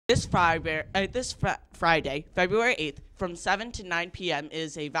Friday, February 8th, from 7 to 9 p.m.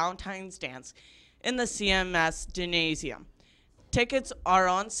 is a Valentine's dance in the CMS Gymnasium. Tickets are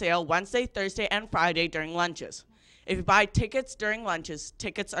on sale Wednesday, Thursday, and Friday during lunches. If you buy tickets during lunches,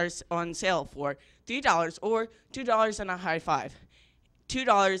 tickets are on sale for $3 or $2 and a high five,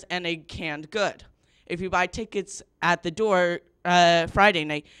 $2 and a canned good. If you buy tickets at the door Friday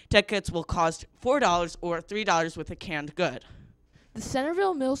night, tickets will cost $4 or $3 with a canned good. The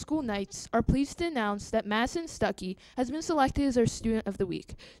Centerville Middle School Knights are pleased to announce that Madison Stuckey has been selected as our Student of the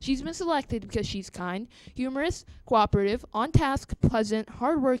Week. She's been selected because she's kind, humorous, cooperative, on task, pleasant,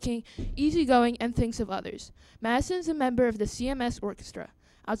 hardworking, easygoing, and thinks of others. Madison is a member of the CMS Orchestra.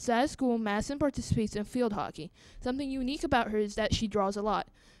 Outside of school, Madison participates in field hockey. Something unique about her is that she draws a lot.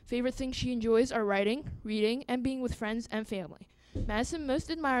 Favorite things she enjoys are writing, reading, and being with friends and family. Madison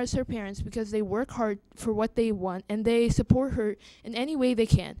most admires her parents because they work hard for what they want and they support her in any way they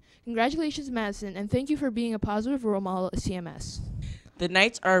can. Congratulations, Madison, and thank you for being a positive role model at CMS. The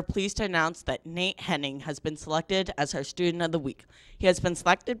Knights are pleased to announce that Nate Henning has been selected as our Student of the Week. He has been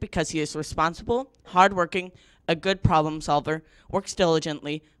selected because he is responsible, hardworking, a good problem solver, works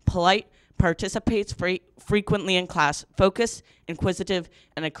diligently, polite, participates frequently in class, focused, inquisitive,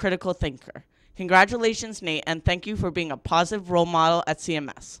 and a critical thinker. Congratulations, Nate, and thank you for being a positive role model at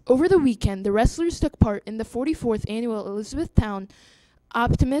CMS. Over the weekend, the wrestlers took part in the 44th Annual Elizabethtown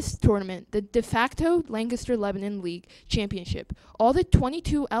Optimist Tournament, the de facto Lancaster-Lebanon League Championship. All the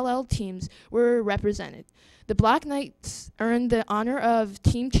 22 LL teams were represented. The Black Knights earned the honor of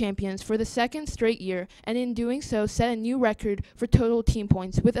team champions for the second straight year, and in doing so set a new record for total team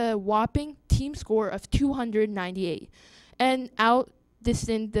points with a whopping team score of 298, and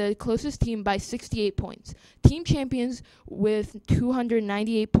outdistanced the closest team by 68 points. Team champions with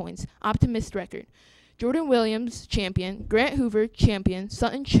 298 points, Optimist record. Jordan Williams, champion. Grant Hoover, champion.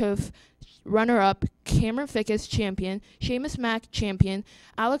 Sutton Choate, runner-up. Cameron Fickus, champion. Seamus Mack, champion.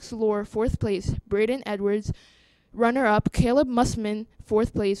 Alex Lohr, fourth place. Braden Edwards, runner-up. Caleb Mussman,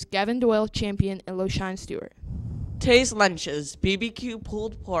 fourth place. Gavin Doyle, champion. And Loshine Stewart. Today's lunches: BBQ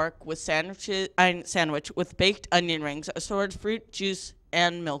pulled pork with sandwich with baked onion rings, assorted fruit, juice,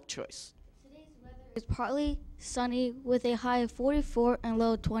 and milk choice. Today's weather is partly sunny with a high of 44 and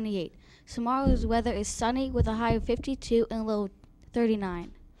low 28. Tomorrow's weather is sunny with a high of 52 and low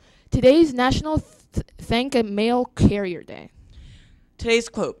 39. Today's National Thank a Mail Carrier Day. Today's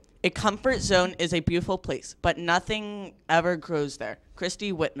quote: "A comfort zone is a beautiful place, but nothing ever grows there."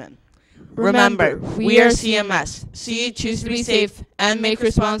 Christy Whitman. Remember, we are CMS. See you, choose to be safe, and make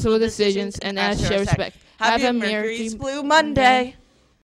responsible decisions, and ask, show respect. Have a Merry Blue Monday.